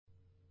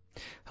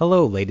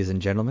Hello, ladies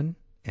and gentlemen,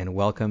 and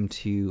welcome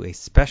to a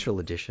special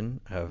edition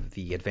of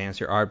the Advance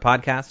Your Art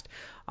podcast.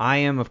 I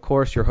am, of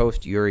course, your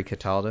host, Yuri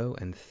Cataldo,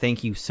 and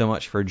thank you so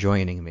much for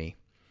joining me.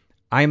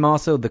 I'm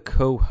also the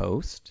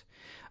co-host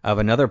of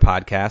another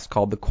podcast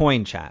called The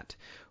Coin Chat,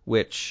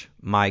 which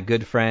my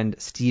good friend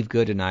Steve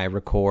Good and I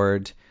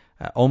record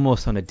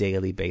almost on a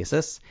daily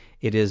basis.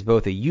 It is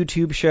both a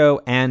YouTube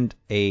show and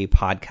a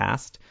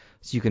podcast,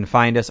 so you can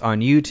find us on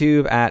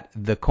YouTube at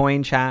The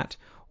Coin Chat,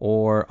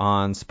 or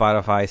on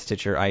Spotify,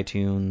 Stitcher,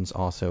 iTunes,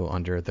 also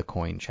under The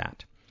Coin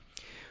Chat.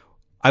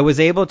 I was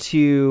able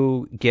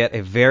to get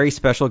a very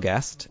special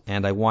guest,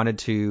 and I wanted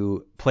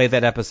to play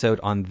that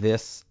episode on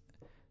this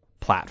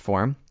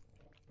platform.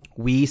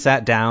 We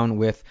sat down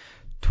with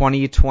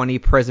 2020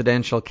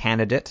 presidential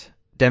candidate,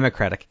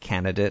 Democratic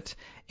candidate,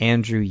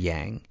 Andrew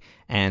Yang,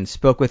 and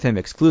spoke with him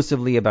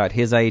exclusively about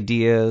his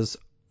ideas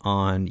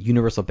on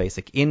universal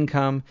basic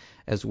income,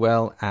 as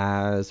well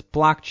as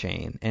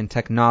blockchain and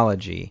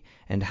technology,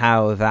 and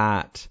how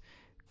that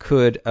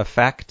could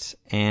affect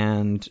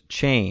and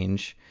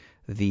change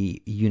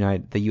the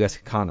U.S.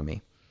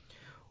 economy.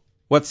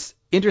 What's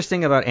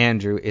interesting about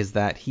Andrew is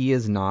that he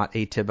is not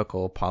a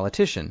typical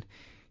politician.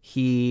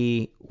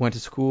 He went to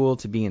school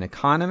to be an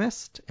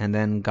economist and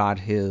then got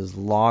his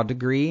law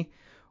degree,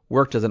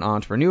 worked as an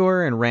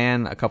entrepreneur, and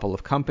ran a couple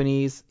of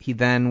companies. He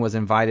then was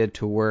invited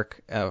to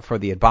work for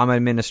the Obama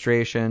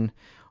administration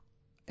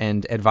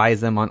and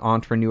advise them on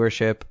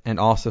entrepreneurship, and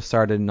also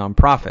started a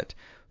nonprofit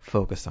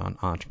focused on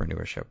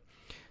entrepreneurship.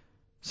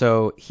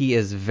 So he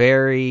is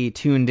very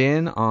tuned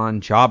in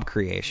on job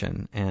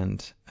creation,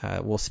 and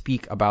we'll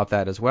speak about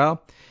that as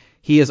well.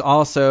 He is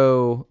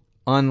also,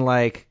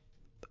 unlike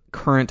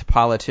current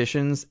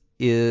politicians,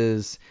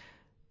 is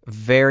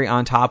very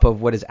on top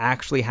of what is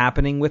actually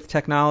happening with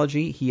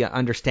technology. He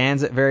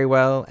understands it very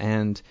well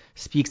and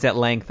speaks at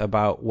length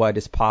about what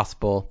is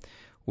possible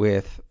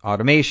with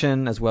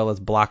automation, as well as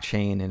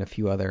blockchain and a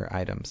few other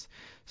items.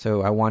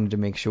 So I wanted to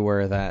make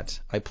sure that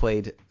I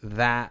played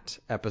that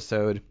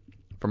episode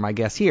for my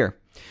guest here.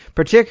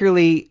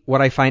 Particularly,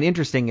 what I find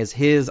interesting is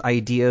his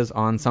ideas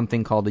on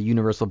something called the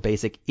universal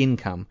basic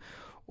income,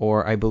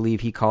 or I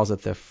believe he calls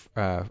it the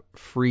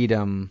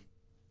freedom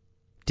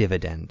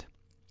dividend.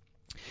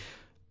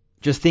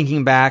 Just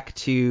thinking back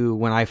to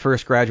when I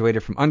first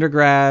graduated from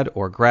undergrad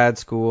or grad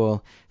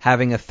school,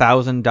 having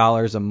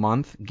 $1,000 a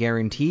month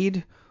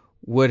guaranteed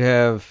would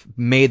have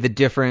made the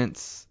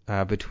difference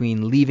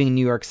between leaving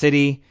New York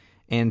City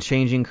and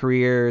changing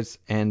careers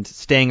and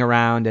staying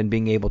around and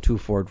being able to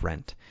afford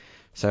rent.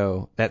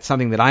 So that's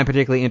something that I'm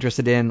particularly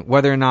interested in.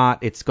 Whether or not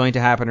it's going to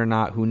happen or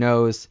not, who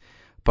knows?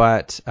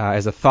 But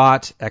as a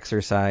thought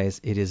exercise,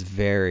 it is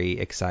very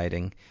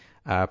exciting,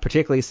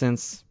 particularly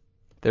since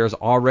there's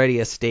already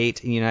a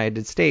state in the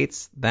United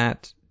States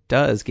that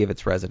does give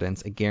its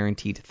residents a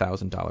guaranteed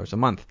 $1,000 a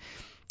month.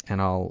 And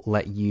I'll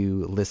let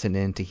you listen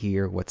in to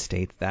hear what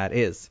state that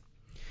is.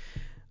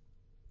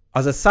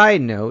 As a side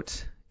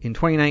note, in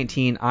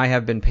 2019, I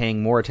have been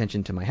paying more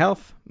attention to my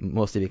health,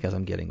 mostly because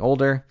I'm getting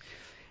older.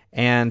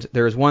 And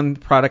there's one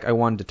product I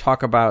wanted to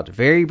talk about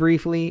very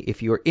briefly.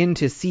 If you're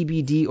into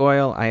CBD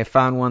oil, I have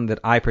found one that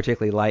I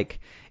particularly like.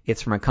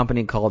 It's from a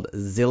company called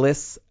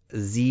Zilis,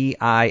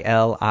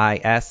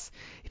 Zilis.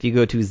 If you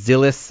go to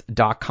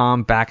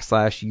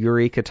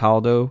zilis.com/Yuri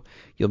Cataldo,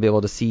 you'll be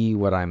able to see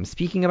what I'm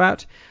speaking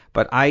about.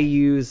 But I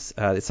use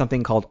it's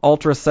something called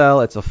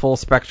Ultracell. It's a full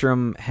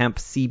spectrum hemp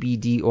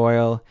CBD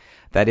oil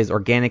that is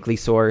organically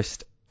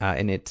sourced,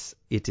 and it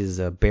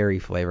is berry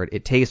flavored.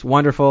 It tastes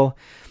wonderful.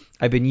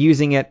 I've been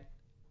using it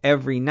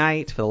every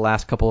night for the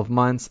last couple of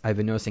months. I've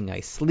been noticing I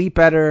sleep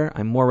better.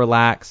 I'm more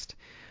relaxed.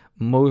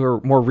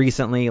 More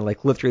recently,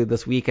 like literally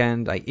this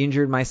weekend, I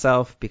injured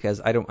myself because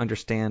I don't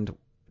understand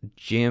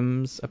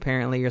gyms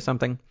apparently or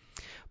something.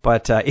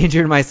 But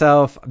injured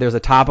myself. There's a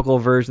topical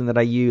version that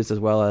I use, as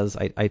well as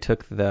I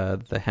took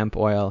the hemp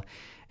oil,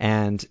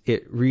 and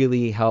it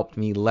really helped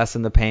me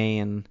lessen the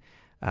pain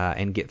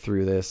and get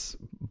through this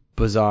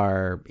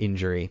bizarre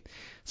injury.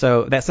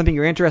 So that's something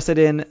you're interested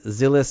in,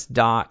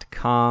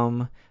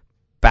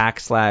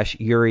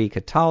 zilis.com/Yuri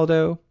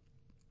Cataldo.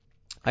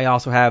 I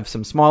also have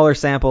some smaller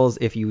samples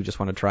if you just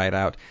want to try it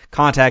out.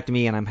 Contact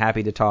me, and I'm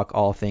happy to talk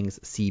all things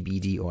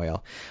CBD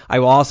oil. I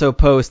will also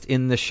post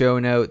in the show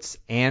notes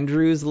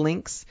Andrew's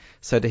links,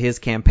 so to his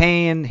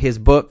campaign, his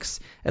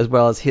books, as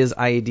well as his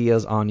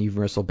ideas on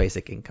universal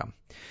basic income.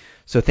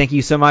 So thank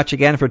you so much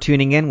again for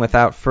tuning in.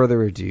 Without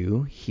further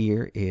ado,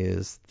 here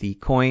is the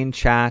Coin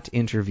Chat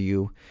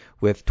interview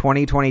with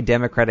 2020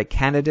 Democratic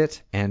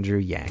candidate Andrew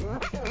Yang.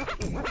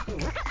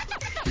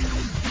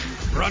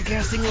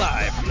 Broadcasting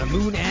live from the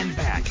moon and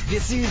back,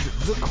 this is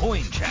The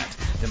Coin Chat,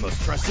 the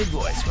most trusted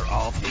voice for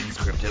all things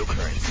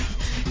cryptocurrency.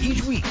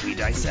 Each week we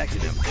dissect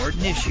an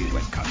important issue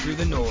and cut through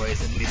the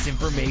noise and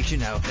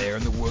misinformation out there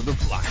in the world of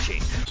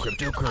blockchain,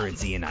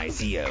 cryptocurrency, and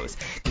ICOs,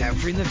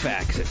 capturing the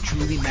facts that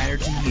truly matter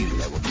to you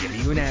that will give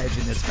you an edge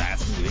in this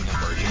fast-moving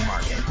emerging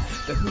market.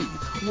 The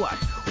who, what,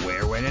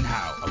 where, when, and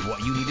how of what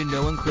you need to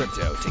know in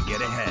crypto to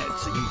get ahead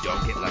so you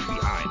don't get left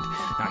behind.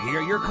 Now here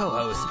are your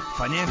co-hosts,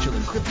 financial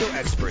and crypto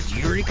experts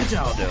Yuri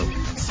Cataldo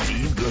and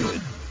Steve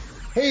Good.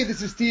 Hey,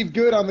 this is Steve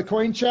Good on the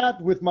Coin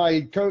Chat with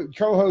my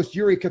co-host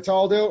Yuri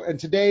Cataldo, and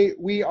today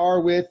we are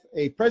with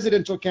a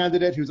presidential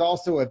candidate who's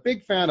also a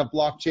big fan of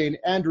blockchain,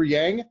 Andrew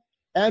Yang.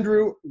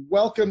 Andrew,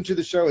 welcome to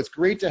the show. It's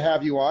great to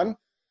have you on.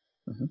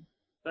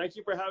 Thank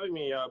you for having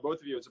me, both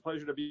of you. It's a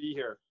pleasure to be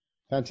here.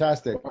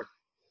 Fantastic.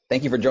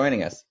 Thank you for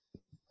joining us.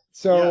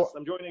 So, yes,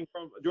 I'm joining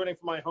from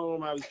my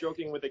home. I was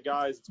joking with the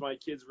guys. It's my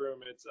kids' room.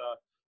 It's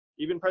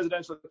even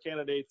presidential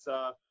candidates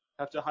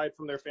have to hide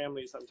from their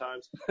families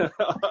sometimes.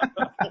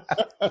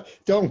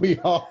 don't we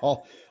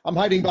all? I'm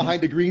hiding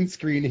behind a green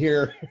screen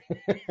here.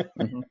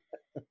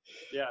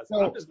 Yeah,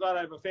 so I'm just glad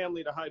I have a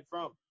family to hide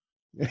from.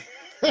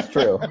 It's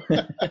true.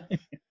 That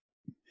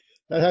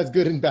has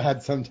good and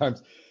bad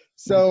sometimes.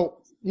 So,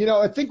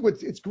 I think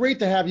it's great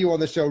to have you on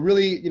the show.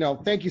 Really,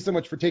 thank you so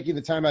much for taking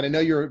the time out. I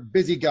know you're a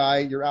busy guy.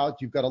 You're out.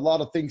 You've got a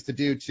lot of things to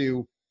do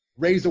to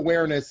raise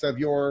awareness of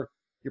your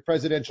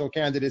presidential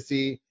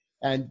candidacy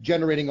and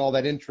generating all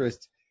that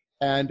interest.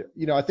 And,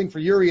 I think for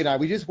Yuri and I,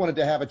 we just wanted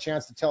to have a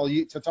chance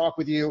to talk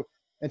with you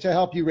and to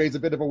help you raise a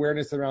bit of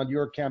awareness around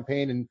your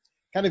campaign and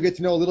kind of get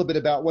to know a little bit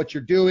about what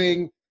you're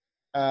doing.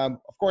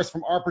 Of course,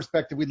 from our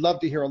perspective, we'd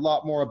love to hear a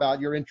lot more about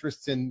your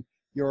interests in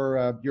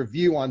your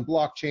view on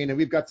blockchain. And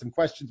we've got some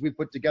questions we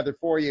put together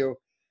for you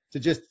to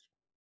just,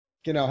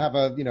 have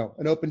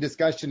an open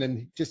discussion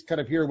and just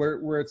kind of hear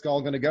where it's all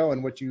going to go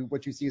and what you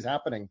see is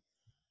happening.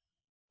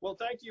 Well,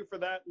 thank you for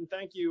that. And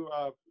thank you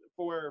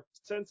for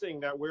sensing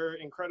that we're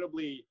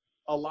incredibly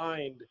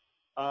aligned,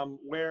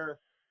 where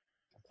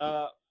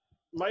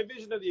my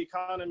vision of the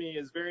economy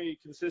is very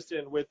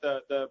consistent with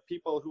the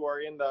people who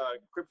are in the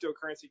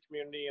cryptocurrency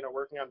community and are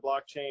working on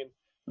blockchain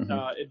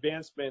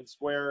advancements,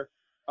 where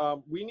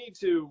we need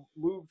to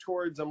move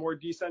towards a more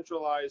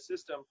decentralized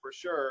system for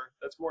sure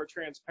that's more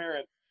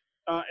transparent.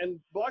 And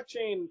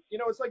blockchain,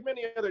 it's like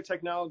many other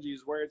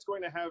technologies where it's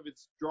going to have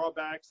its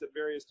drawbacks at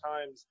various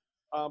times,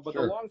 but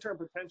Sure. the long-term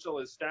potential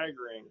is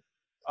staggering.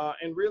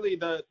 And really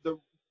the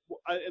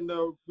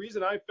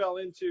reason I fell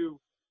into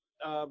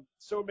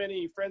so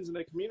many friends in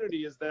the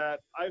community is that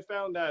I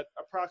found that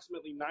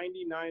approximately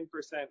 99%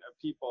 of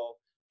people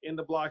in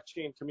the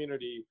blockchain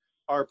community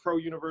are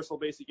pro-universal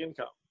basic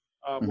income,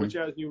 which,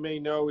 as you may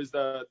know, is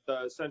the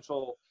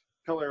essential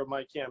pillar of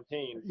my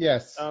campaign.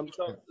 Yes.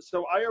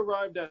 So I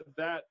arrived at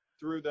that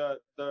through the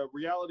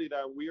reality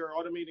that we are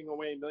automating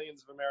away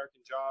millions of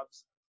American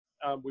jobs.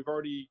 We've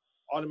already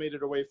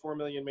automated away 4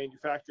 million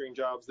manufacturing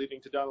jobs,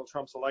 leading to Donald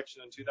Trump's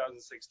election in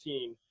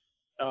 2016.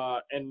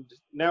 And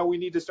now we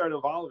need to start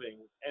evolving.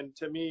 And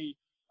to me,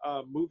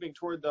 moving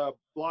toward the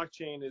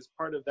blockchain is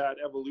part of that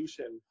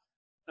evolution.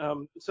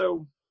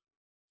 So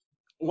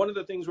one of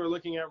the things we're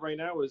looking at right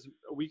now is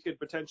we could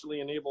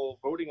potentially enable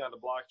voting on the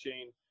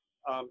blockchain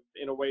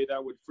in a way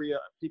that would free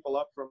people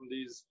up from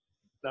these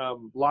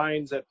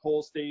lines at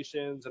poll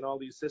stations and all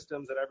these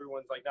systems that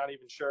everyone's like not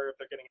even sure if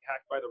they're getting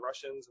hacked by the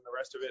Russians and the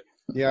rest of it.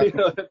 Yeah.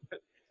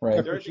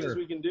 Right. There are things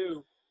we can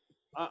do.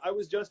 I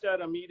was just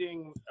at a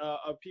meeting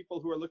of people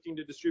who are looking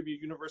to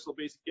distribute universal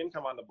basic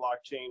income on the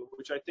blockchain,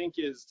 which I think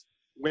is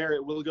where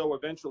it will go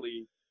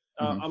eventually.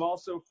 I'm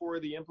also for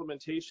the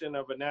implementation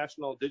of a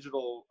national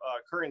digital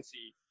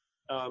currency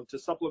to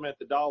supplement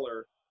the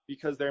dollar,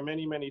 because there are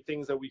many, many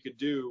things that we could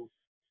do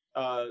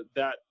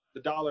that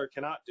the dollar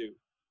cannot do.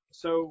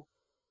 So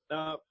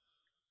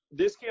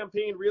this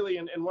campaign really,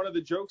 and one of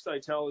the jokes I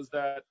tell is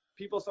that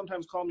people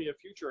sometimes call me a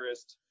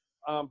futurist,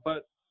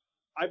 but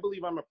I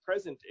believe I'm a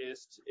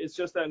presentist. It's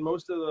just that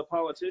most of the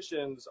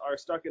politicians are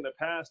stuck in the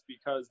past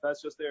because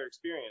that's just their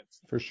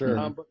experience. For sure.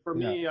 But for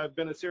me, I've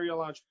been a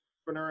serial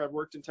entrepreneur. I've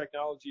worked in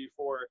technology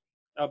for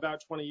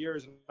about 20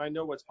 years, and I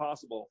know what's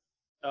possible.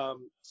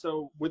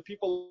 So with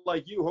people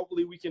like you,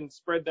 hopefully we can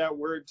spread that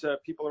word to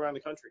people around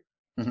the country.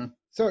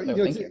 So,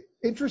 it's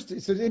interesting.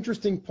 It's an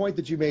interesting point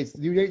that you made.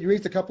 You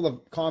raised a couple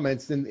of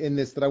comments in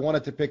this that I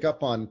wanted to pick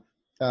up on.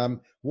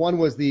 One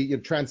was the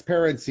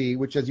transparency,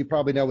 which, as you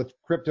probably know, with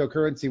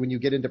cryptocurrency, when you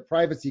get into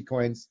privacy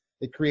coins,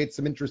 it creates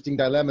some interesting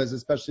dilemmas,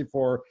 especially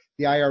for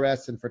the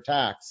IRS and for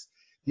tax.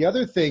 The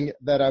other thing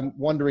that I'm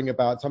wondering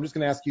about, so I'm just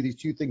going to ask you these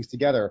two things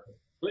together,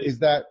 Please. is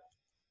that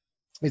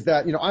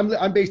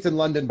I'm based in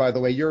London, by the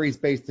way. Yuri's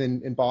based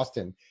in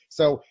Boston.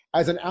 So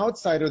as an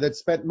outsider that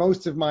spent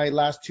most of my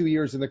last 2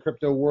 years in the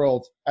crypto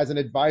world as an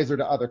advisor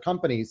to other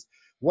companies,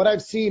 what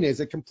I've seen is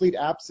a complete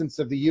absence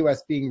of the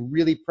U.S. being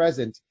really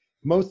present,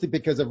 mostly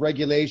because of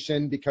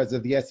regulation, because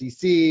of the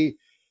SEC.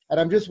 And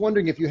I'm just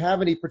wondering if you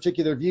have any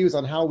particular views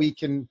on how we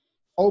can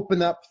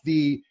open up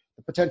the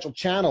potential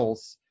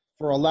channels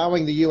for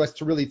allowing the U.S.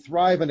 to really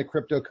thrive in a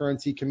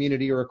cryptocurrency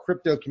community or a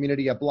crypto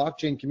community, a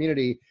blockchain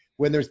community,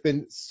 when there's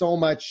been so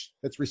much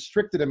that's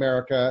restricted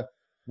America,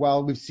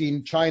 while we've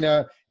seen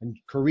China and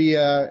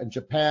Korea and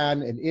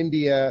Japan and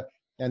India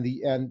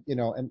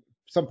and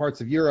some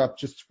parts of Europe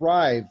just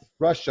thrive,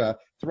 Russia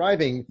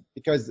thriving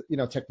because,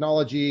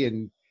 technology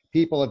and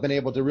people have been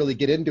able to really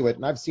get into it.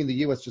 And I've seen the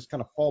U.S. just kind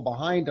of fall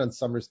behind on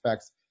some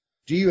respects.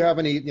 Do you have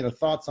any,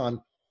 thoughts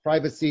on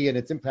privacy and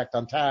its impact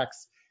on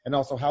tax, and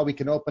also how we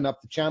can open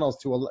up the channels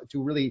to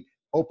really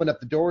open up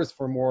the doors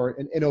for more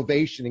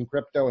innovation in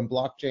crypto and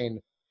blockchain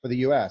for the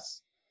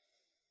U.S.?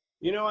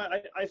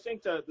 I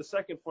think the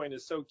second point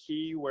is so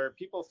key, where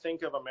people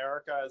think of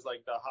America as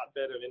like the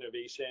hotbed of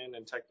innovation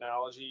and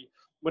technology,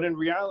 when in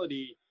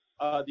reality,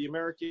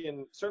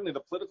 certainly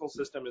the political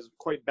system is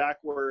quite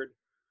backward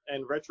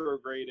and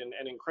retrograde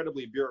and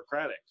incredibly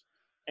bureaucratic.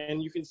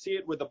 And you can see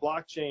it with the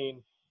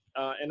blockchain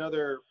and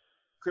other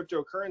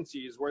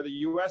cryptocurrencies, where the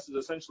U.S. has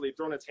essentially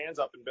thrown its hands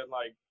up and been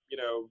like,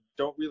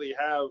 don't really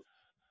have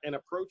an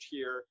approach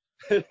here.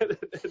 And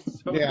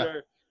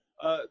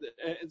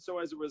so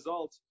as a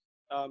result,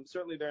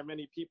 certainly there are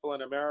many people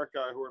in America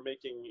who are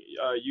making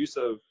use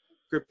of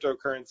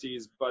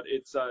cryptocurrencies, but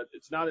it's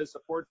not as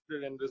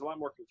supported, and there's a lot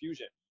more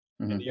confusion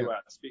in the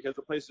U.S. because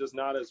the place is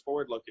not as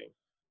forward-looking.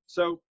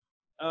 So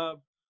I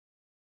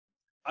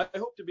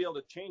hope to be able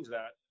to change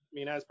that. I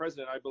mean, as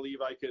president, I believe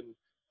I can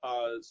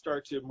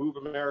start to move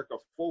America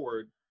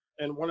forward.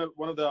 And one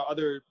of the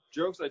other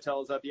jokes I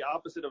tell is that the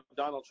opposite of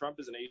Donald Trump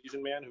is an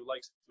Asian man who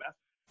likes meth.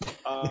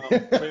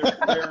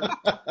 Where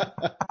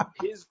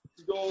his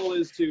goal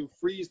is to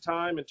freeze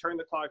time and turn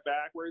the clock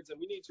backwards, and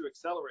we need to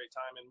accelerate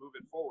time and move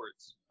it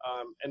forwards.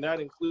 And that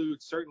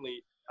includes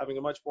certainly having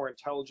a much more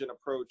intelligent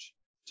approach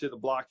to the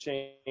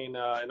blockchain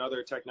and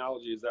other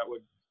technologies that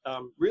would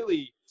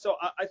really. So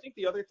I think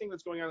the other thing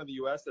that's going on in the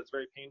U.S. that's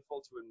very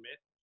painful to admit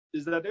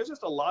is that there's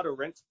just a lot of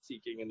rent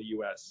seeking in the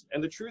U.S.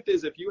 And the truth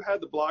is, if you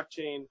had the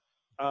blockchain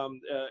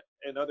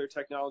and other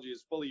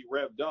technologies fully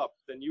revved up,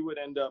 then you would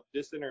end up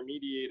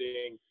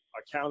disintermediating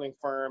accounting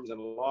firms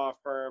and law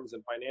firms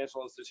and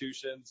financial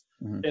institutions.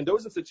 Mm-hmm. And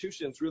those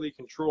institutions really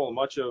control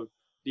much of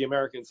the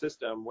American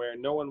system, where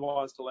no one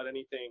wants to let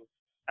anything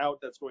out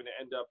that's going to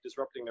end up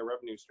disrupting their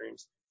revenue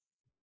streams.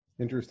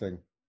 Interesting.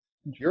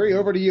 Yuri,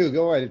 over to you.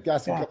 Go ahead.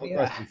 Ask a couple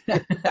questions.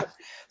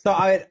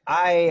 So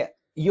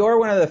you're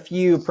one of the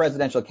few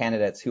presidential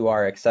candidates who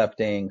are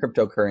accepting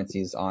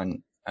cryptocurrencies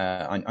on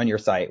your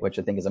site, which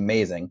I think is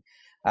amazing.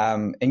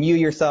 And you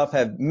yourself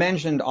have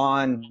mentioned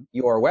on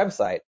your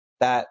website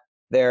that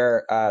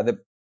the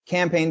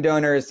campaign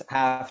donors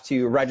have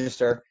to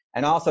register,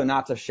 and also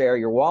not to share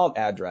your wallet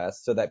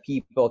address so that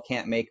people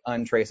can't make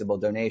untraceable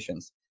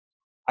donations.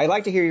 I'd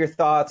like to hear your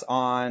thoughts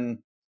on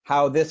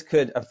how this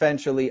could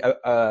eventually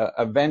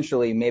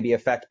maybe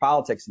affect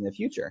politics in the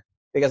future,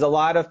 because a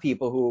lot of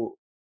people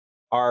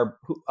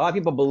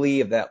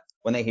believe that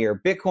when they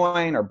hear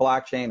Bitcoin or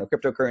blockchain or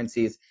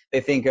cryptocurrencies, they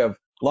think of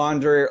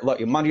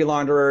money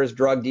launderers,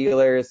 drug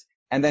dealers,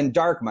 and then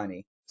dark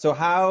money. So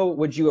how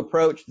would you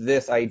approach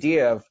this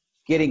idea of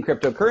getting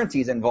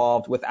cryptocurrencies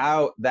involved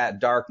without that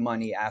dark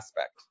money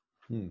aspect?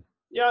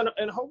 Yeah,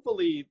 and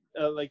hopefully,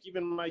 like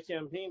even my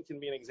campaign can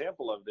be an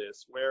example of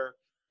this, where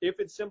if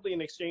it's simply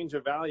an exchange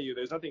of value,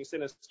 there's nothing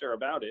sinister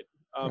about it.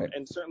 Right.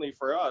 And certainly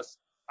for us,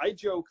 I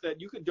joke that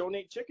you could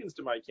donate chickens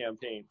to my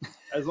campaign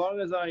as long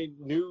as I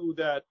knew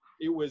that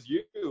it was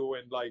you,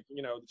 and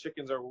the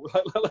chickens are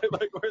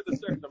like worth a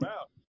certain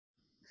amount.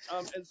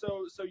 And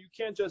so you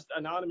can't just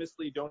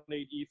anonymously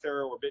donate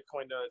Ether or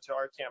Bitcoin to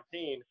our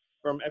campaign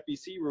from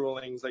FEC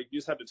rulings. Like, you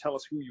just have to tell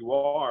us who you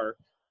are.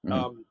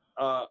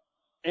 Mm-hmm.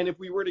 And if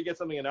we were to get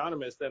something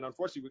anonymous, then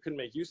unfortunately we couldn't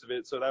make use of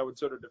it. So that would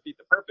sort of defeat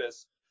the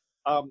purpose.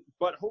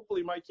 But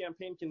hopefully my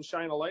campaign can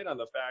shine a light on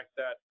the fact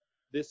that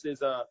this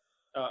is a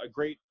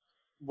great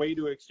way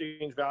to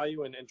exchange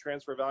value and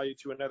transfer value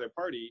to another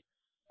party.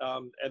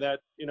 And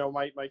that,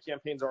 my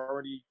campaign's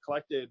already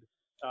collected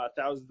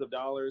thousands of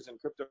dollars in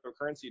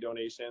cryptocurrency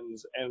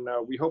donations, and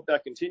we hope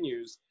that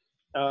continues.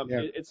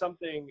 It's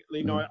something,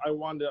 I've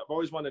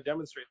always wanted to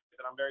demonstrate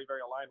that I'm very,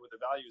 very aligned with the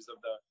values of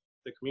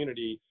the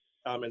community.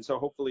 And so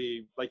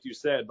hopefully, like you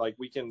said,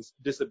 we can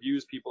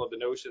disabuse people of the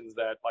notions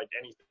that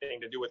anything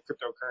to do with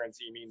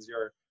cryptocurrency means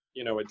you're,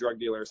 a drug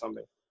dealer or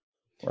something.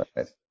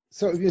 Right.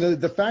 So,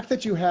 the fact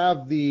that you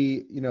have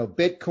the,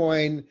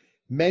 Bitcoin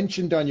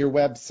mentioned on your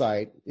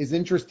website is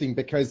interesting,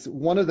 because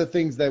one of the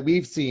things that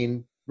we've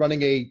seen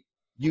running a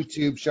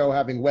YouTube show,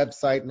 having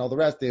website and all the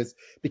rest, is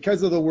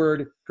because of the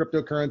word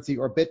cryptocurrency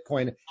or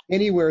Bitcoin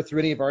anywhere through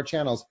any of our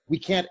channels, we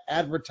can't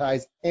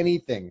advertise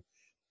anything.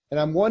 And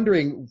I'm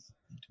wondering,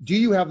 do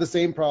you have the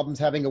same problems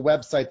having a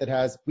website that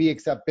has "we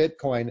accept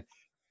Bitcoin"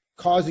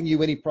 causing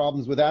you any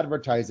problems with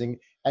advertising?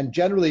 And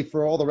generally,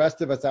 for all the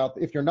rest of us out,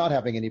 if you're not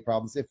having any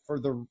problems, if for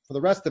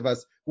the rest of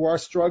us who are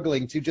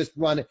struggling to just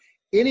run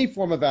any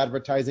form of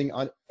advertising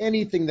on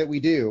anything that we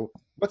do,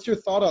 what's your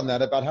thought on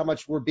that, about how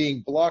much we're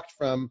being blocked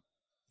from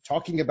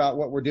talking about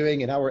what we're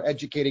doing and how we're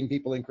educating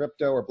people in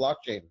crypto or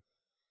blockchain?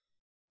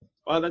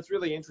 Well, that's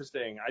really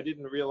interesting. I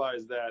didn't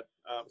realize that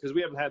because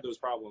we haven't had those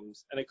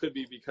problems, and it could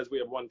be because we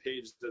have one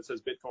page that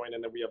says Bitcoin,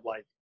 and then we have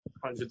like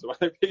hundreds of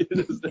other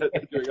pages that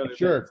are doing other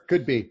Sure, things.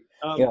 could be.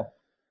 Yeah.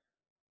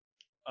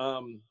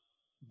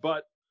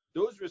 But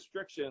those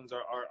restrictions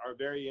are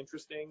very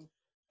interesting.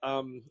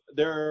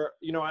 They're,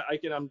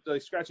 I'm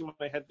like scratching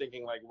my head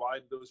thinking like, why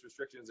do those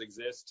restrictions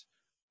exist?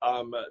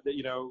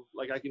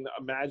 Like I can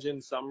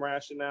imagine some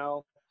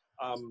rationale.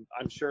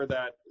 I'm sure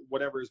that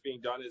whatever is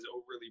being done is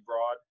overly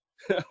broad.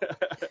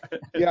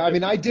 Yeah, I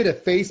mean, I did a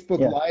Facebook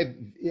Yeah.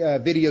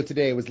 Live video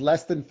today. It was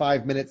less than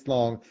 5 minutes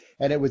long,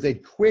 and it was a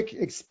quick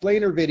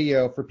explainer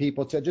video for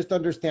people to just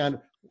understand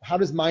how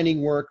does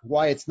mining work,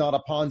 why it's not a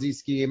Ponzi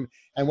scheme,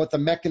 and what the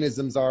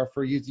mechanisms are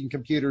for using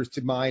computers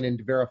to mine and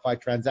to verify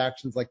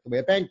transactions like the way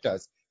a bank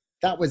does.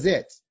 That was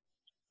it.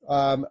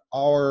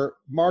 Our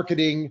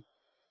marketing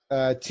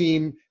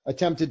team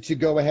attempted to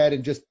go ahead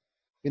and just,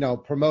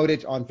 promote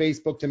it on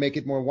Facebook to make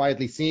it more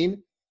widely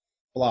seen.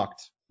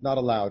 Blocked, not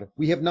allowed.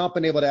 We have not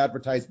been able to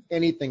advertise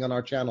anything on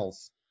our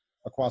channels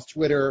across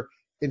Twitter,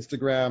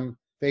 Instagram,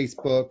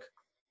 Facebook,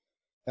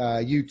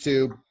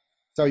 YouTube.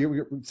 So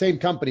you're same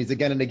companies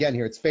again and again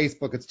here. It's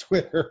Facebook, it's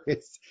Twitter,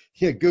 it's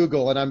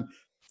Google. And I'm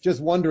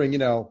just wondering,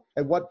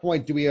 at what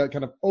point do we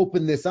kind of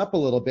open this up a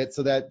little bit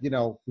so that,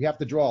 we have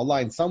to draw a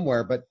line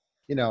somewhere. But,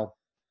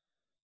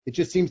 it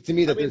just seems to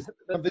me that there's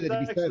something that to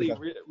be said actually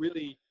about.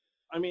 really,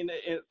 I mean,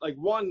 like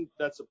one,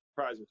 that's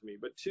surprising to me,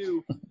 but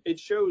two, it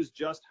shows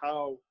just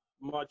how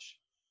much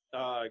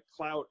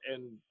clout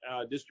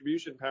and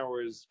distribution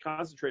power is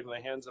concentrated in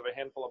the hands of a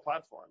handful of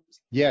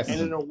platforms. Yes. And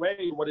in a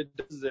way, what it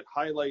does is it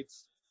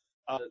highlights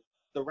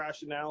the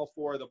rationale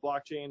for the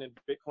blockchain and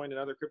Bitcoin and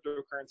other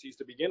cryptocurrencies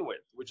to begin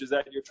with, which is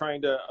that you're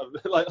trying to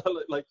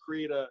like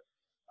create a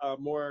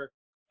more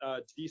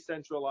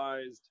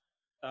decentralized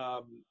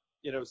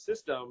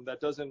system that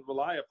doesn't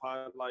rely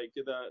upon like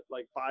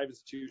five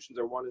institutions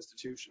or one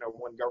institution or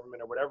one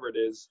government or whatever it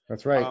is.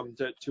 That's right.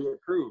 To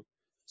approve.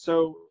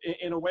 So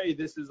in a way,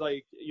 this is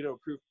like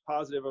proof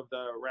positive of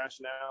the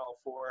rationale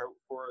for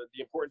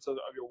the importance of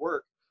your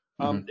work.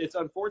 It's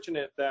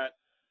unfortunate that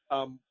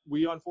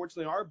we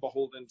unfortunately are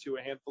beholden to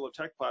a handful of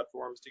tech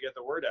platforms to get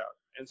the word out.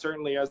 And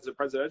certainly as a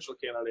presidential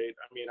candidate,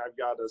 I mean, I've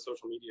got a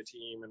social media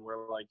team and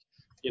we're like,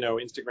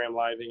 Instagram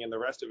living and the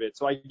rest of it.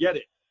 So I get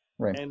it.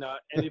 Right. And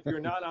if you're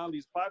not on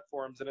these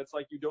platforms, then it's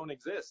like you don't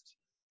exist.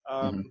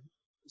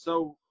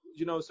 So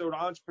to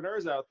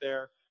entrepreneurs out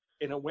there,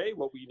 in a way,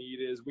 what we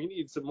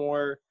need some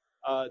more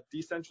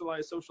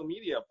decentralized social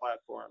media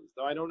platforms.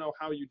 Though I don't know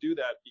how you do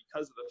that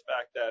because of the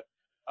fact that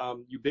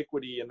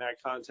ubiquity in that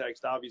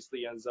context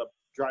obviously ends up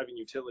driving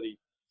utility.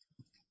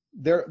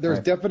 There's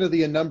Right.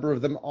 definitely a number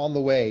of them on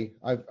the way.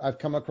 I've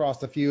come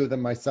across a few of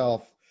them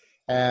myself,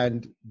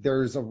 and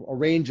there's a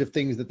range of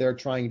things that they're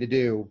trying to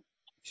do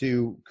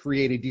to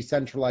create a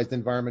decentralized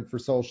environment for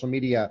social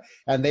media,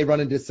 and they run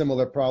into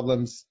similar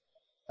problems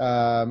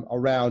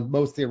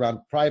mostly around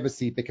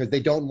privacy because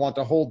they don't want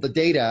to hold the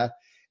data,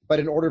 but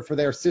in order for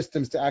their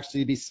systems to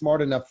actually be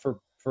smart enough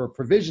for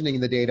provisioning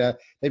the data,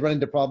 they run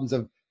into problems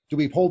of do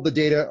we hold the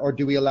data or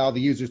do we allow the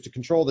users to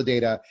control the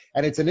data?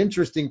 And it's an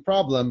interesting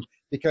problem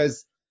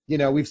because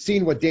we've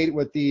seen what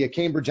the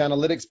Cambridge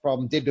Analytics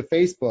problem did to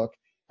Facebook.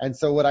 And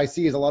so what I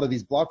see is a lot of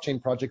these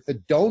blockchain projects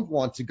that don't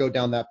want to go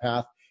down that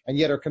path and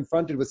yet are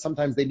confronted with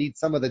sometimes they need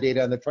some of the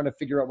data and they're trying to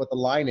figure out what the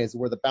line is,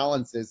 where the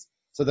balance is,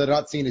 so they're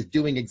not seen as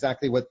doing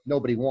exactly what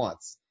nobody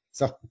wants.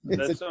 So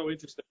that's so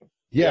interesting.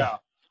 Yeah.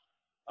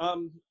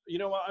 You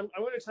know what? I'm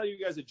going to tell you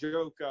guys a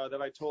joke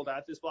that I told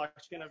at this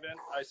blockchain event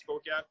I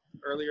spoke at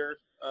earlier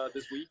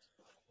this week,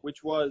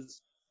 which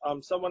was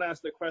someone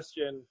asked the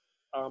question,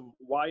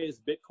 why is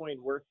Bitcoin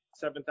worth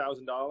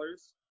 $7,000?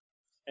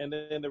 And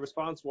then the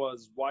response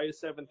was, why is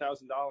 $7,000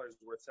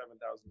 worth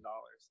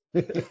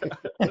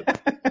 $7,000?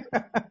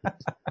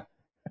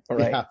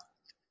 Right. Yeah.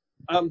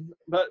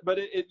 But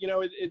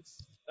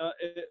it's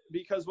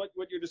because what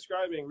you're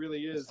describing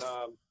really is,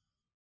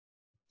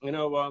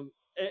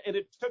 and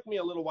it took me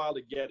a little while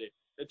to get it.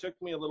 It took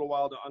me a little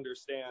while to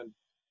understand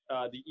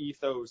the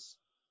ethos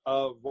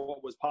of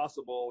what was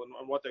possible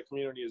and what the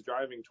community is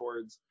driving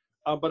towards.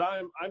 But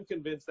I'm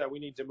convinced that we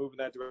need to move in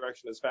that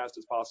direction as fast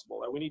as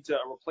possible. That we need to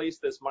replace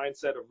this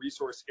mindset of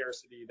resource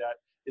scarcity that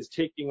is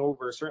taking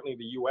over certainly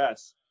the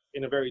U.S.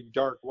 in a very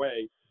dark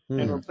way,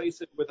 and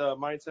replace it with a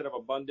mindset of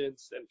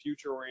abundance and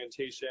future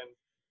orientation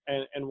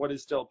and what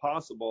is still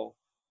possible.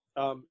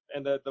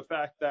 And the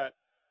fact that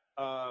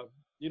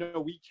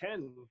we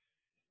can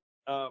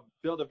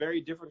build a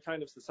very different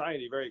kind of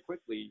society very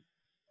quickly.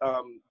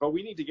 But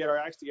we need to get our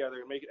acts together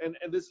and make it.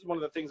 And this is one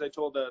of the things I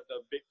told the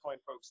Bitcoin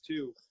folks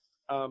too.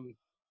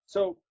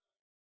 So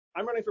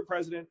I'm running for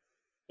president,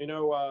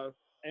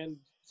 and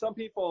some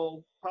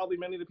people, probably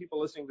many of the people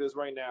listening to this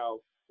right now,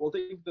 will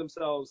think to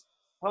themselves,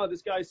 "Oh,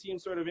 this guy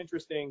seems sort of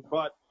interesting,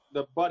 but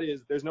the but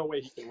is there's no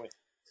way he can win."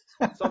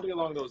 Something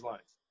along those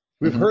lines.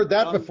 We've heard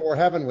that before,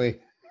 haven't we?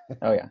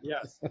 Oh yeah.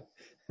 Yes.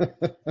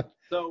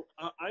 So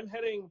I'm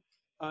heading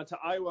to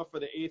Iowa for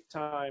the 8th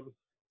time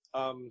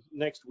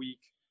next week,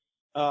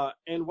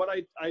 And what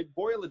I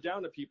boil it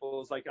down to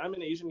people is like, I'm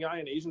an Asian guy,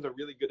 and Asians are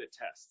really good at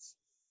tests.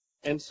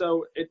 And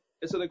so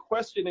the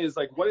question is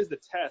like, what is the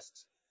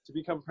test to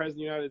become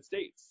president of the United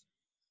States?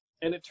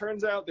 And it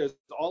turns out there's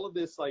all of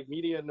this like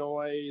media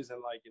noise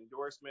and like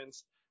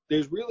endorsements.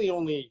 There's really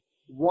only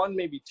one,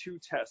 maybe two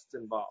tests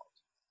involved.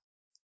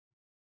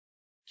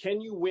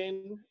 Can you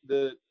win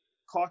the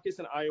caucus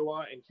in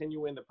Iowa, and can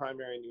you win the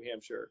primary in New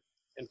Hampshire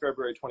in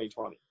February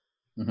 2020?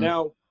 Mm-hmm.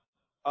 Now,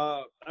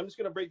 I'm just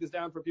going to break this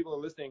down for people who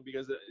are listening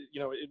because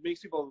it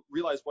makes people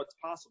realize what's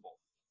possible.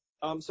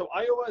 So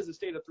Iowa is a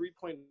state of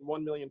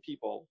 3.1 million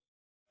people,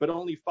 but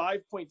only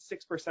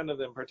 5.6% of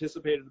them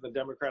participated in the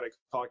Democratic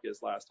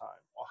caucus last time.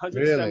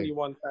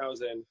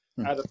 171,000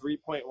 out of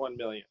 3.1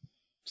 million.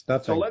 It's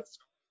nothing. So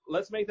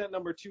let's make that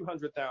number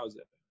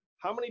 200,000.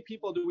 How many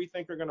people do we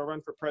think are going to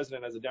run for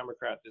president as a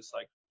Democrat this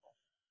cycle?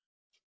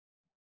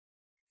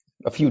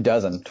 A few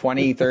dozen,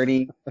 20,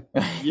 30.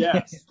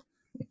 Yes.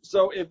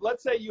 So if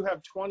let's say you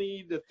have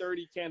 20 to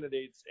 30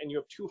 candidates and you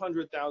have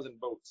 200,000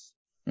 votes,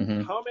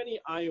 Mm-hmm. how many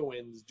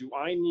Iowans do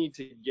I need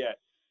to get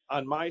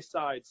on my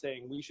side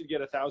saying we should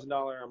get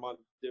 $1,000 a month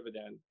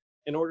dividend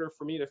in order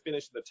for me to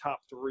finish the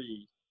top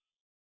 3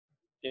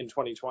 in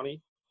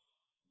 2020?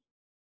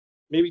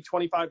 Maybe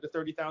 25 to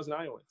 30,000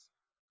 Iowans.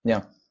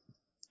 Yeah.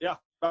 Yeah,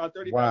 about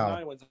 30,000 Wow.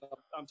 Iowans.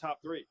 I'm top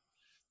 3.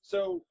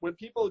 So when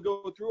people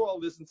go through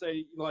all this and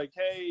say like,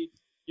 hey,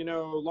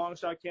 long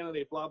shot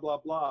candidate, blah, blah,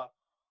 blah,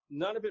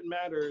 none of it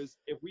matters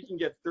if we can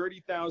get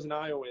 30,000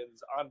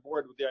 Iowans on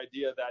board with the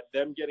idea that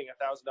them getting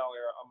 $1,000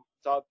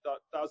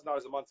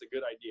 a month is a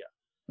good idea.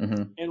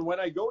 Mm-hmm. And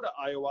when I go to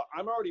Iowa,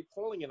 I'm already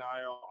polling in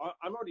Iowa.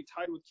 I'm already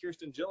tied with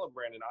Kirsten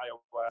Gillibrand in Iowa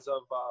as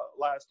of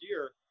last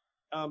year,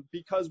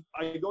 because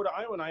I go to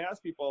Iowa and I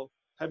ask people,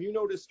 have you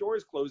noticed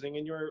stores closing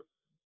in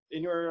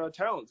your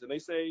towns? And they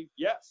say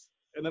yes.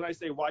 And then I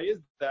say, why is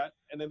that?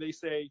 And then they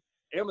say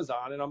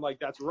Amazon, and I'm like,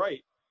 that's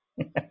right.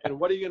 And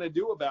what are you going to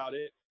do about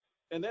it?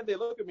 And then they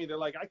look at me, they're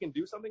like, I can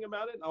do something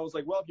about it. And I was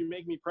like, well, if you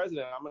make me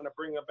president, I'm going to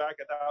bring back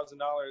 $1,000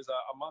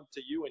 a month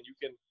to you, and you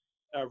can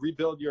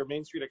rebuild your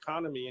Main Street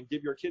economy and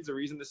give your kids a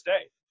reason to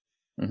stay.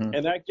 Mm-hmm.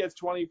 And that gets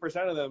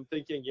 20% of them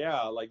thinking,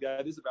 yeah, like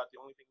that is about the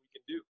only thing we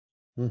can do.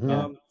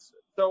 Mhm.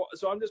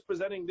 So I'm just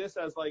presenting this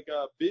as like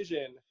a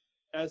vision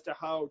as to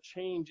how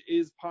change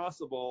is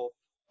possible,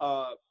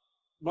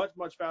 much,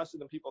 much faster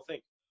than people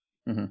think.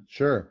 Mm-hmm.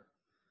 Sure.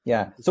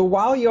 Yeah. So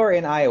while you're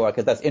in Iowa,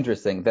 because that's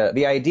interesting,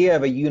 the idea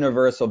of a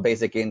universal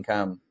basic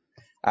income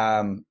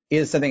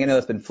is something I know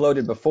that's been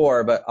floated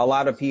before, but a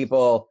lot of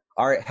people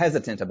are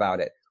hesitant about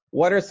it.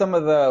 What are some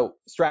of the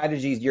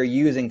strategies you're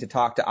using to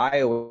talk to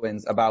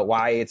Iowans about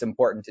why it's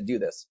important to do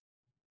this?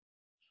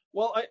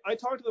 Well, I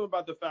talked to them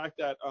about the fact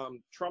that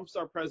Trump's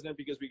our president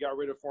because we got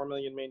rid of 4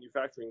 million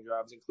manufacturing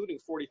jobs, including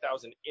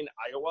 40,000 in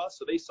Iowa.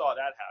 So they saw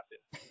that happen.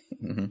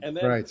 Mm-hmm.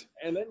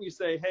 And then you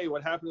say, hey,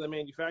 what happened to the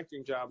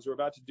manufacturing jobs we're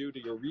about to do to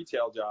your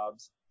retail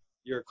jobs,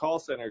 your call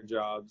center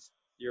jobs,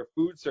 your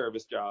food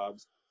service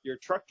jobs, your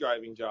truck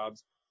driving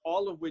jobs,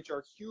 all of which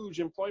are huge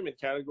employment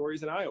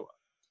categories in Iowa.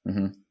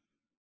 Mm-hmm.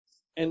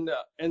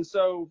 And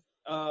so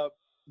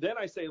then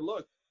I say,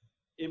 look,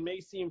 it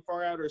may seem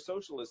far out or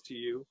socialist to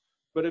you,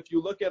 but if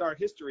you look at our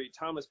history,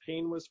 Thomas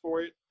Paine was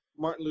for it,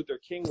 Martin Luther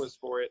King was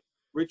for it,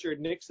 Richard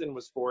Nixon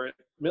was for it,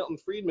 Milton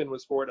Friedman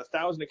was for it,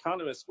 1,000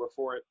 economists were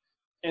for it.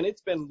 And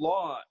it's been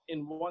law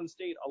in one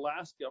state,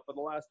 Alaska, for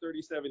the last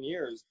 37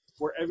 years,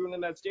 where everyone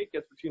in that state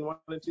gets between $1,000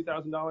 and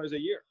 $2,000 a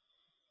year.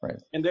 Right.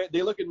 And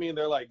they look at me and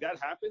they're like, that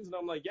happens? And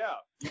I'm like, yeah,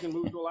 you can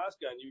move to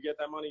Alaska and you get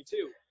that money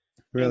too.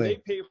 Really? And they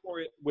pay for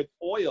it with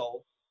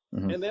oil.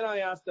 Mm-hmm. And then I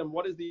ask them,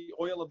 what is the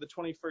oil of the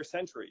 21st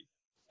century?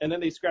 And then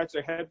they scratch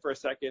their head for a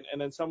second. And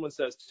then someone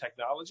says,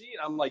 technology?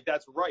 And I'm like,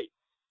 that's right.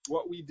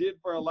 What we did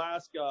for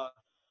Alaska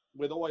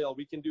with oil,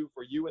 we can do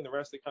for you and the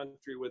rest of the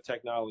country with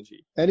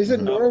technology. And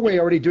isn't Norway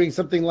already doing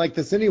something like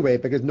this anyway?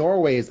 Because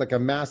Norway is like a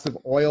massive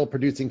oil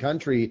producing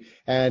country,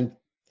 and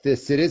the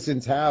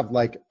citizens have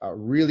like a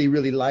really,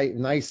 really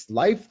nice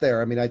life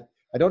there. I mean, I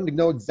don't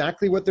know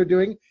exactly what they're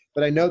doing,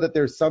 but I know that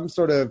there's some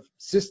sort of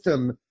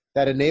system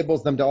that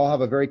enables them to all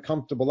have a very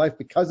comfortable life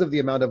because of the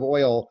amount of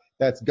oil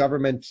that's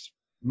government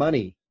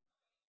money.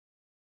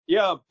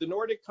 Yeah, the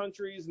Nordic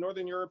countries,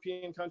 Northern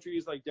European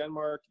countries like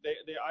Denmark,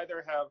 they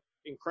either have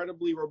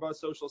incredibly robust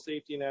social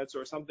safety nets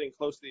or something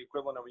close to the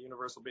equivalent of a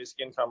universal basic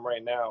income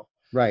right now.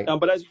 Right.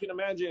 But as you can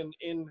imagine,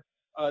 in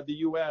the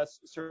U.S.,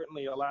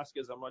 certainly Alaska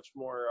is a much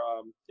more,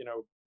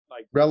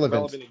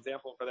 relevant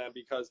example for them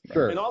because,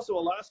 Sure. And also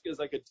Alaska is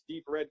like a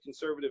deep red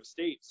conservative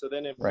state, so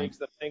then it Right. makes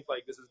them think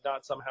like this is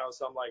not somehow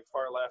some like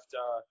far left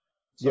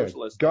Yeah.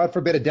 socialist. God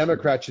forbid a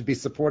Democrat should be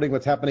supporting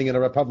what's happening in a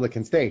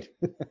Republican state.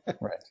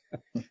 Right.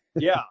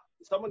 Yeah,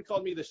 someone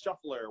called me the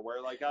shuffler,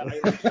 where like I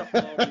like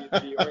shuffle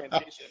the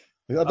orientation.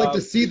 I'd like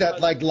to see that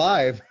like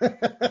live.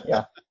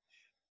 Yeah.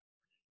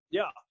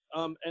 Yeah.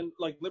 And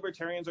like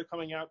libertarians are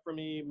coming out for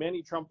me.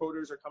 Many Trump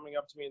voters are coming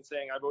up to me and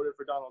saying, I voted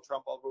for Donald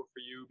Trump. I'll vote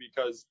for you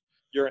because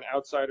you're an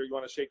outsider. You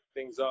want to shake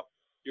things up.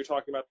 You're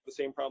talking about the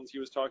same problems he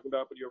was talking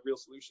about, but you have real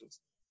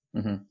solutions.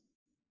 Mm-hmm.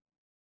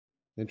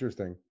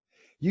 Interesting.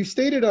 You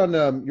stated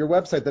on your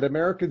website that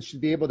Americans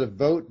should be able to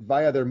vote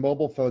via their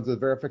mobile phones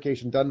with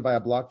verification done via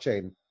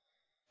blockchain.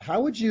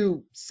 How would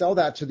you sell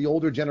that to the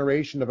older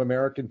generation of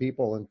American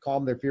people and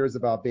calm their fears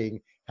about being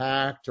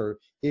hacked or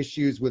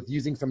issues with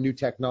using some new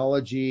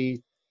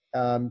technology,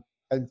 and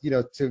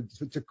to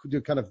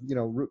kind of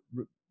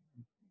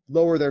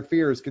lower their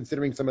fears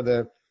considering some of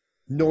the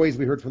noise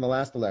we heard from the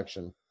last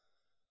election?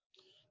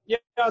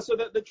 Yeah, so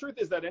the truth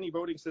is that any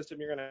voting system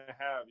you're going to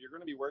have, you're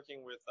going to be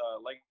working with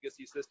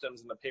legacy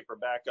systems and the paper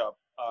backup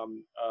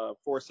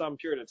for some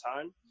period of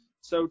time.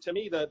 So to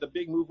me, the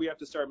big move we have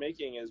to start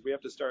making is we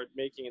have to start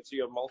making it so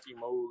you have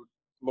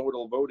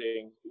multimodal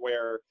voting,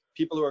 where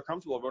people who are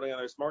comfortable voting on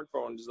their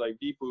smartphone just like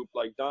beep boop,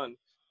 like done.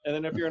 And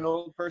then if you're an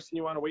old person,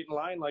 you want to wait in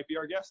line, like be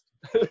our guest.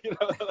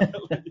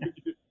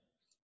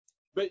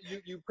 But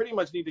you pretty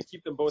much need to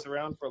keep them both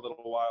around for a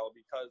little while,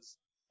 because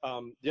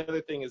the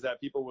other thing is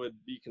that people would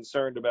be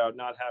concerned about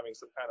not having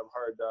some kind of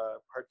hard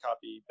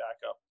copy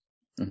backup.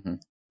 Mm-hmm.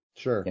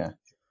 Sure. Yeah.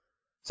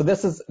 So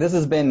this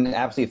has been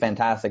absolutely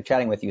fantastic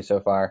chatting with you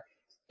so far.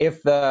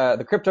 If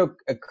the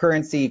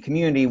cryptocurrency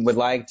community would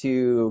like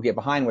to get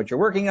behind what you're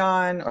working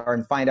on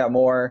or find out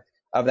more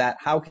of that,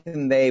 how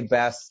can they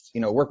best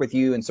work with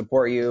you and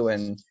support you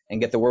and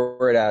get the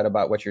word out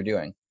about what you're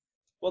doing?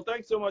 Well,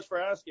 thanks so much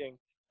for asking.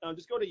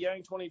 Just go to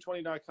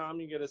yang2020.com.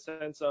 You get a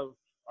sense of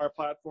our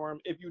platform.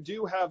 If you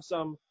do have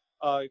some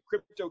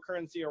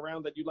cryptocurrency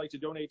around that you'd like to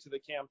donate to the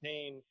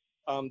campaign,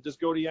 just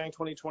go to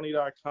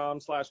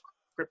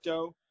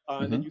yang2020.com/crypto,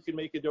 and then you can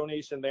make a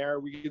donation there.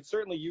 We could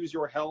certainly use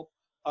your help.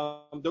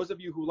 Those of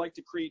you who like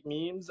to create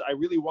memes, I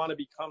really want to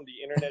become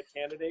the internet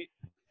candidate.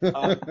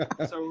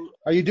 So,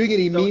 are you doing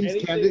any memes?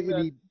 Are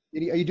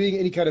you doing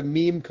any kind of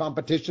meme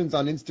competitions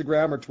on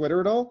Instagram or Twitter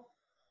at all?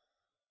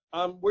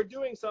 We're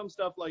doing some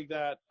stuff like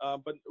that,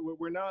 but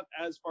we're not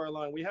as far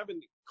along. We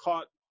haven't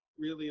caught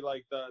really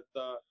like the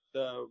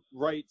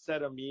right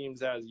set of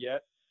memes as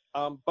yet.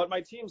 But my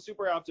team's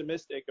super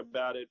optimistic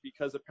about it,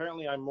 because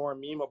apparently I'm more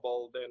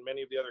memeable than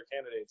many of the other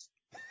candidates.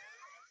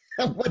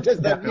 What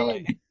does that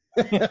mean?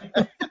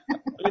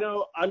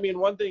 I mean,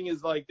 one thing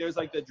is like there's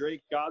like the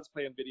Drake God's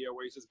Plan video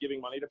where he's just giving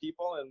money to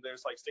people, and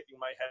there's like sticking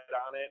my head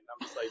on it, and I'm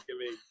just like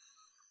giving.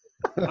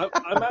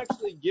 I'm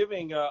actually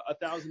giving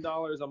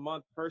 $1,000 a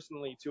month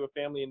personally to a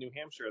family in New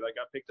Hampshire that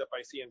got picked up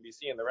by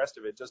CNBC, and the rest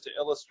of it just to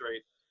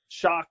illustrate.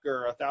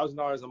 Shocker,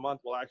 $1,000 a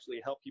month will actually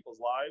help people's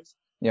lives.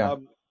 Yeah.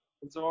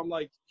 And so I'm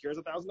like, here's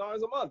 $1,000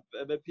 a month,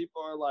 and then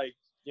people are like,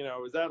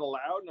 is that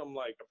allowed? And I'm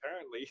like,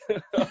 apparently.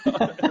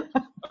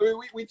 I mean,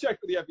 we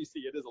checked with the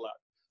FEC, it is allowed.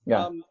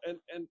 Yeah.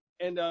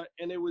 And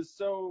it was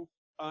so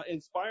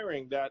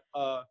inspiring that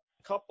a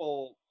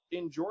couple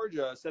in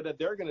Georgia said that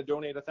they're going to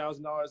donate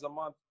 $1,000 a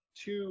month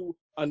to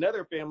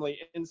another family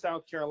in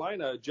South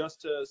Carolina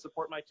just to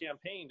support my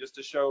campaign, just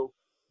to show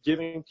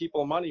giving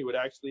people money would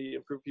actually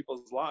improve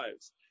people's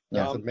lives.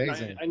 That's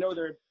amazing. I know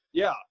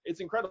it's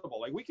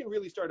incredible. Like, we can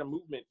really start a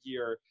movement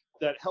here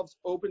that helps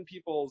open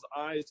people's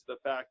eyes to the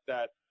fact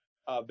that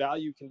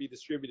value can be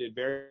distributed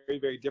very,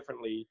 very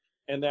differently,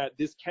 and that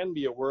this can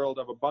be a world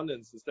of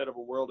abundance instead of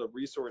a world of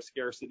resource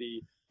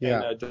scarcity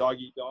and dog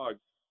eat dog.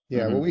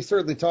 Yeah, well, we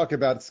certainly talk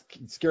about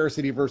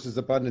scarcity versus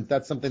abundance.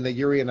 That's something that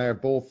Yuri and I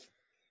have both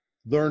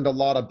learned a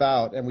lot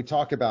about, and we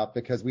talk about,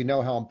 because we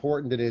know how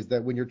important it is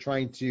that when you're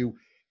trying to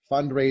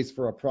fundraise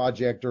for a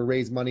project or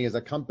raise money as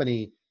a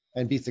company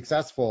and be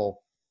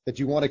successful, that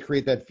you want to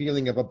create that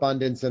feeling of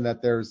abundance and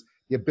that there's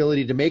the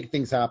ability to make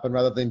things happen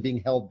rather than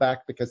being held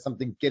back because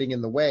something's getting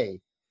in the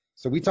way.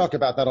 So we talk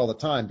about that all the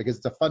time because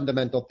it's a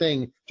fundamental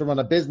thing to run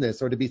a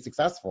business or to be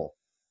successful.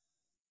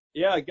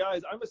 Yeah,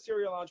 guys, I'm a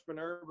serial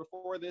entrepreneur.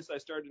 Before this, I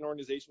started an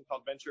organization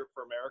called Venture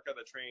for America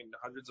that trained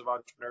hundreds of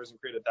entrepreneurs and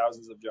created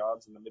thousands of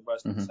jobs in the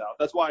Midwest and the South.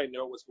 That's why I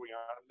know what's going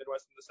on in the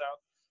Midwest and the South.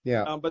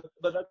 Yeah. But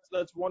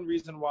that's one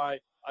reason why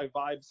I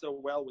vibe so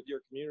well with your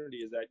community,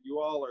 is that you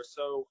all are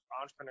so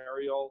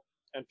entrepreneurial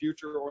and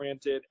future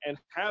oriented and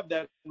have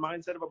that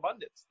mindset of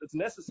abundance that's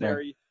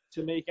necessary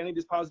to make any of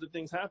these positive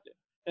things happen.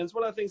 And it's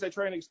one of the things I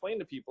try and explain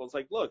to people. It's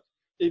like, look,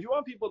 if you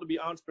want people to be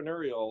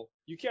entrepreneurial,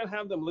 you can't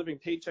have them living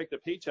paycheck to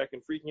paycheck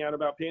and freaking out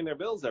about paying their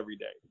bills every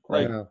day.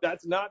 Like,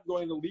 that's not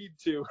going to lead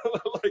to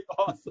like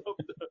awesome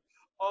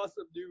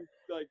new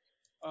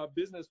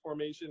business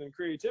formation and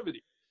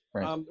creativity.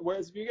 Right.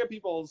 Whereas if you get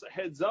people's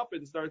heads up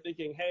and start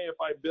thinking, hey, if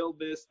I build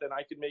this, then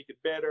I can make it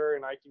better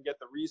and I can get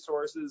the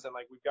resources and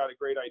like we've got a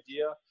great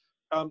idea.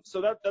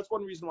 So that's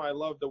one reason why I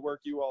love the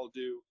work you all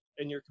do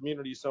in your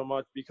community so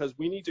much, because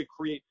we need to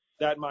create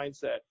that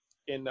mindset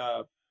in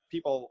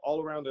people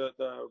all around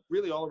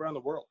really all around the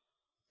world.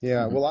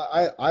 Yeah, well,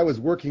 I was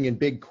working in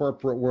big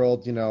corporate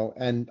world,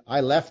 and I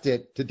left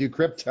it to do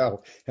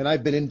crypto, and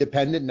I've been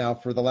independent now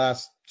for the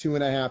last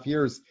 2.5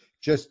 years,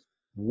 just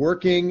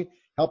working,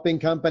 helping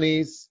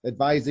companies,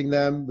 advising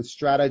them with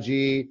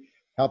strategy,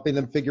 helping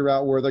them figure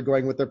out where they're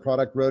going with their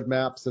product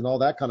roadmaps and all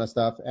that kind of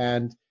stuff.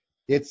 And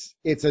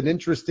it's an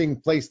interesting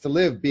place to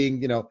live,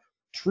 being,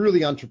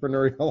 truly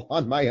entrepreneurial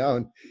on my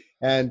own.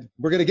 And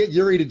we're going to get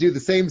Yuri to do the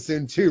same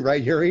soon too,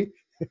 right, Yuri?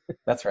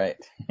 That's right.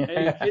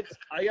 And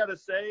I gotta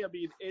say, I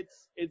mean,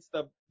 it's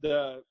the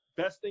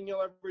best thing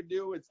you'll ever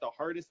do. It's the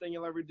hardest thing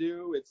you'll ever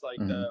do. It's like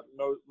the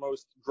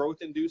most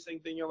growth-inducing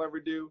thing you'll ever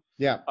do.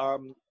 Yeah.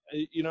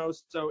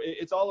 So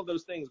it's all of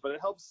those things, but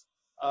it helps.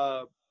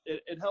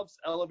 It helps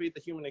elevate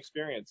the human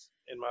experience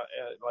in my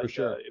For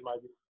sure. in my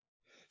view.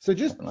 So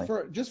just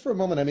for a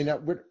moment, I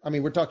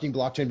mean, we're talking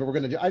blockchain, but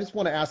I just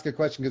want to ask a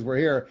question because we're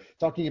here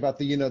talking about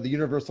the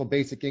universal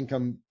basic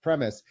income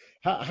premise.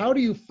 How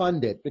do you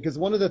fund it? Because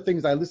one of the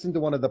things I listened to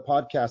one of the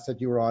podcasts that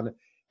you were on,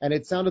 and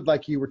it sounded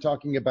like you were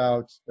talking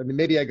about, I mean,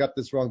 maybe I got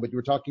this wrong, but you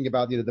were talking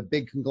about, the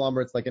big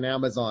conglomerates like an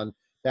Amazon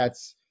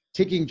that's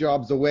taking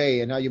jobs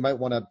away and how you might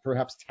want to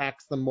perhaps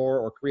tax them more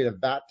or create a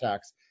VAT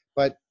tax.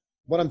 But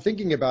what I'm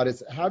thinking about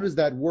is how does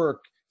that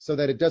work so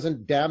that it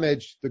doesn't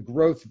damage the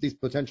growth that these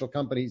potential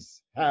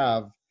companies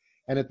have,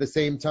 and at the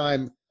same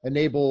time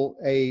enable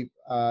a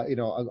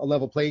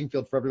level playing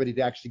field for everybody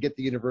to actually get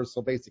the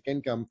universal basic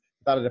income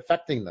without it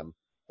affecting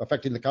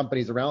the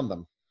companies around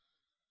them?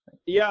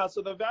 Yeah,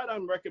 so the VAT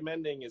I'm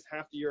recommending is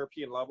half the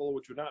European level,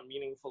 which would not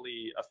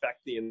meaningfully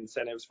affect the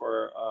incentives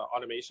for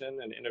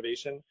automation and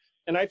innovation.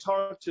 And I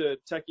talk to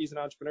techies and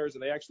entrepreneurs,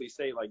 and they actually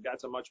say like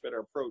that's a much better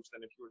approach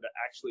than if you were to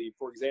actually,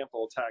 for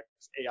example, tax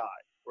AI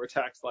or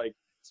tax like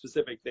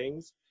specific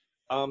things.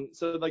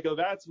 So like a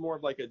VAT's more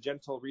of like a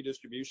gentle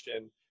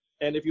redistribution.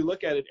 And if you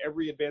look at it,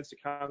 every advanced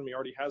economy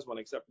already has one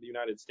except for the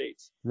United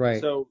States.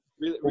 Right. So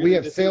really, we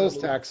have sales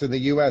tax in the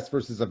U.S.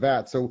 versus a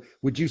VAT. So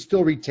would you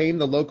still retain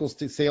the local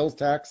sales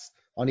tax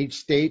on each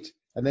state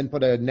and then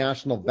put a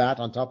national VAT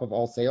on top of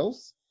all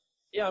sales?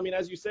 Yeah, I mean,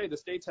 as you say, the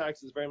state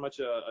tax is very much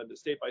a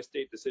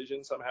state-by-state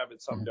decision. Some have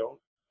it, some don't.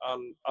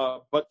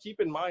 But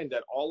keep in mind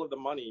that all of the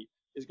money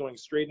is going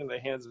straight into the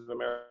hands of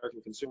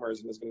American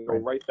consumers and is going to go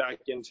right back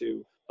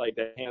into like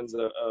the hands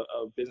of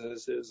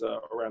businesses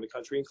around the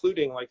country,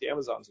 including like the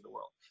Amazons of the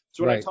world.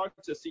 So when I talk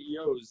to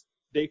CEOs,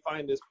 they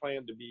find this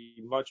plan to be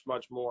much,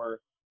 much more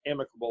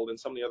amicable than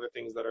some of the other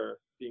things that are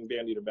being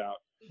bandied about.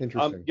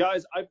 Interesting.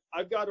 Guys,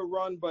 I've got to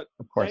run, but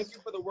thank you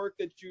for the work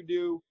that you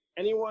do.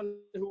 Anyone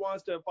who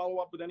wants to follow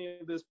up with any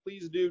of this,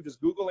 please do.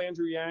 Just Google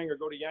Andrew Yang or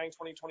go to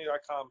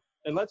yang2020.com,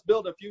 and let's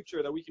build a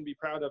future that we can be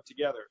proud of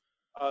together.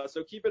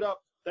 So keep it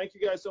up. Thank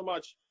you guys so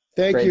much.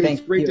 Thank you. Thank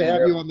it's great you, to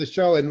have Andrew. you on the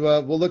show, and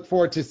we'll look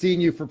forward to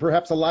seeing you for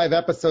perhaps a live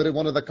episode at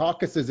one of the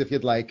caucuses if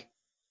you'd like.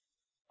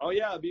 Oh,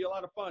 yeah, it'd be a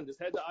lot of fun. Just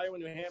head to Iowa,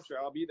 New Hampshire.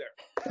 I'll be there.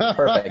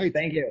 Perfect. Right.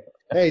 Thank you.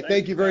 Hey,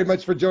 thank you very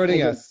much for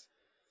joining us.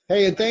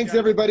 Hey, and thanks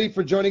everybody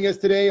for joining us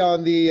today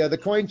on the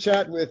Coin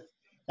Chat with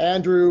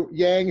Andrew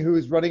Yang, who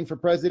is running for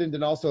president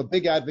and also a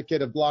big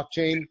advocate of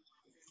blockchain.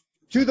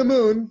 To the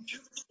moon.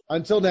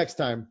 Until next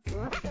time.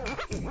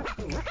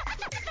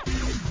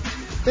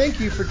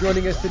 Thank you for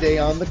joining us today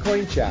on the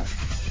Coin Chat.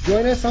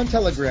 Join us on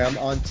Telegram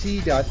on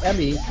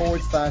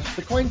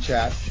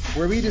t.me/thecoinchat,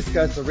 where we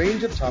discuss a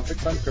range of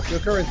topics on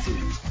cryptocurrency.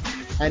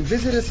 And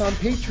visit us on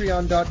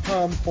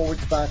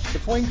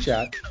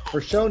patreon.com/thecoinchat for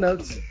show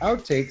notes,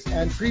 outtakes,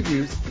 and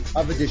previews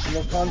of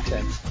additional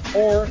content.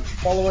 Or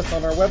follow us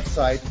on our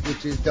website,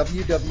 which is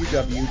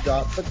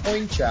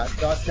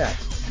www.thecoinchat.net.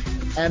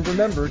 And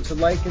remember to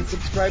like and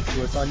subscribe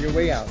to us on your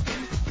way out.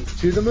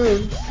 To the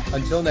moon.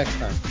 Until next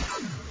time.